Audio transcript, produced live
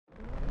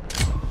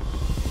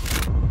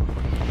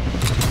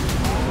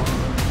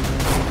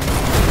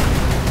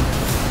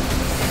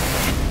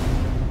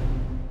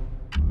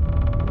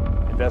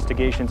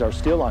Investigations are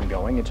still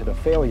ongoing into the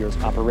failures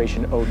of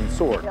Operation Odin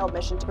Sword. Failed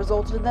mission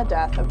resulted in the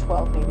death of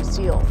 12 Navy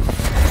SEALs.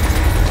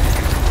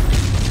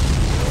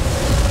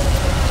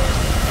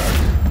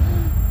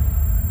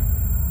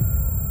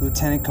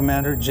 Lieutenant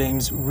Commander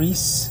James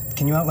Reece,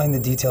 can you outline the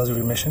details of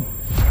your mission?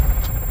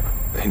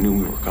 They knew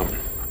we were coming.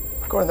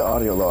 According to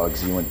audio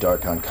logs, you went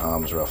dark on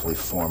comms roughly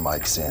 4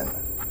 mics in.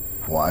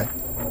 Why?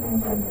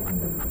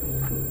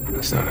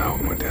 That's not how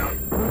it went down.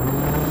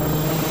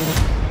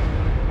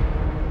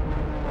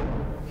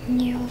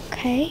 You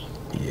okay?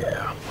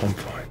 Yeah, I'm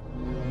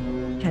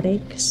fine.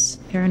 Headaches,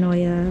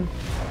 paranoia,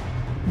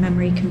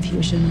 memory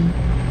confusion.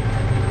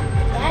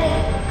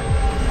 Daddy.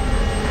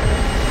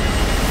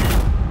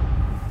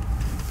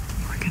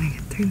 We're gonna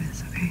get through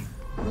this, okay?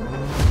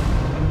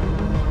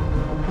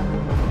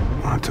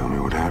 Wanna tell me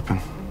what happened?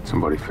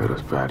 Somebody fed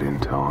us bad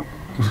intel.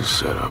 It was a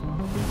setup.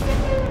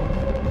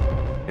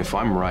 If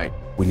I'm right,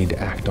 we need to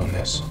act on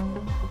this.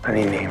 I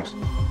need names.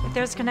 If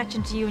there's a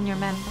connection to you and your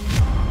men,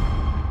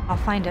 I'll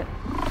find it.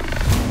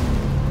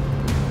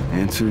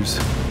 Answers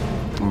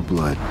or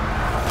blood?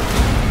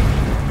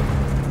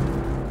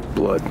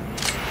 Blood.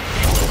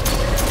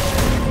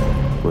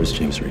 Where's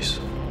James Reece?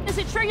 Does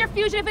it trigger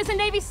fusion if it's a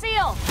Navy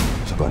SEAL?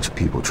 There's a bunch of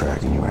people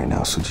tracking you right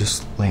now, so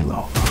just lay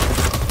low.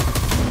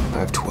 I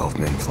have 12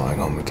 men flying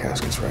home in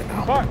caskets right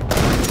now. Carr!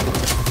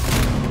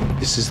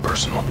 This is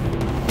personal.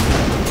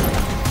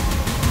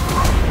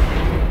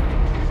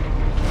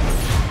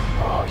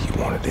 Oh,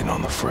 you wanted in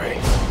on the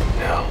fray.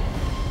 Now,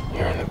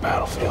 you're in the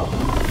battlefield.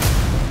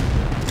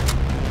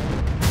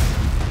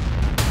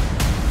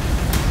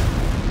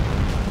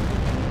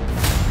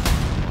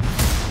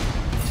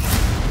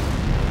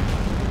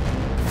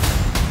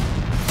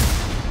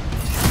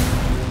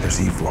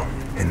 There's evil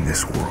in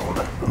this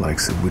world,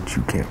 likes of which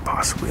you can't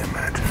possibly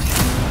imagine.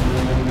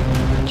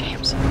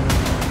 James.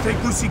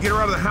 Take Lucy, get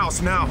her out of the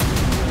house now.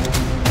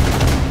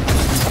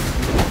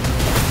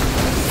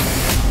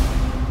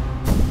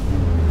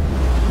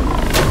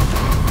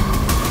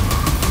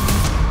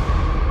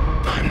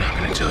 I'm not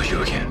gonna tell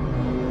you again.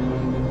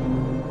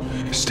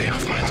 Stay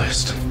off my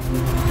list.